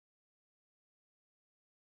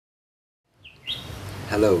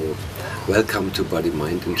Hello, welcome to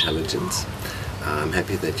Bodymind Intelligence. I'm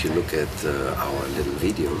happy that you look at our little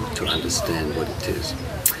video to understand what it is.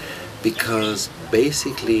 Because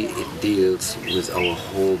basically it deals with our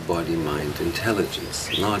whole body-mind intelligence,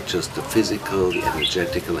 not just the physical, the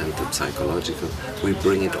energetical and the psychological. We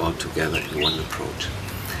bring it all together in one approach.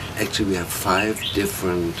 Actually we have 5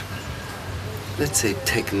 different, let's say,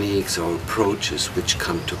 techniques or approaches which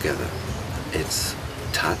come together. It's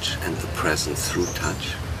touch and the presence through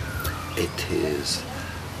touch. It is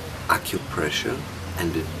acupressure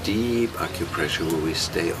and a deep acupressure where we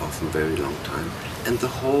stay often very long time, and the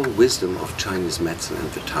whole wisdom of Chinese medicine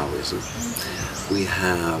and the Taoism. We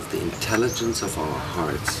have the intelligence of our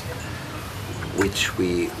hearts, which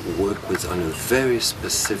we work with on a very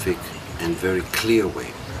specific and very clear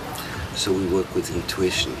way. So we work with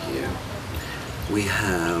intuition here. We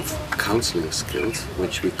have counseling skills,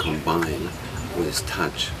 which we combine with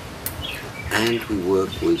touch, and we work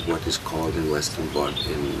with what is called in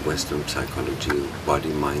Western psychology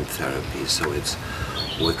body-mind therapy. So it's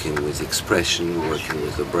working with expression, working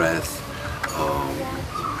with the breath,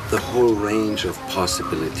 the whole range of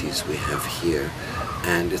possibilities we have here,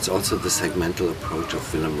 and it's also the segmental approach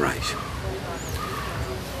of Ulrich Freitag.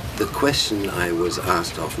 The question I was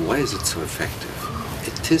asked often, why is it so effective?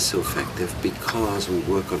 It is so effective because we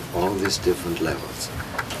work on all these different levels: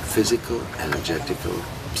 physical, energetical,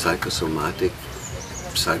 psychosomatic,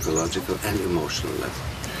 psychological and emotional level.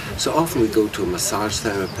 So often we go to a massage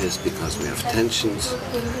therapist because we have tensions.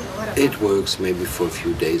 It works maybe for a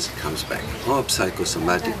few days, it comes back. Or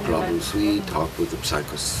psychosomatic problems, we talk with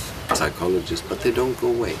the psychologist, but they don't go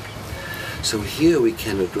away. So here we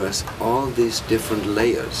can address all these different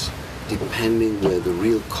layers depending where the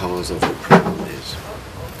real cause of the problem is.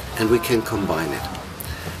 And we can combine it.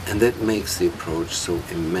 And that makes the approach so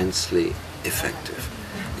immensely effective,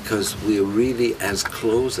 because we are really as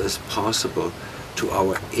close as possible to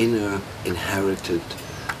our inner inherited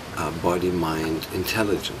body-mind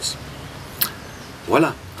intelligence.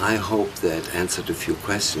 Voila! I hope that answered a few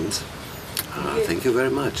questions. Thank you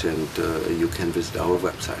very much, and you can visit our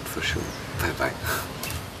website for sure. Bye-bye.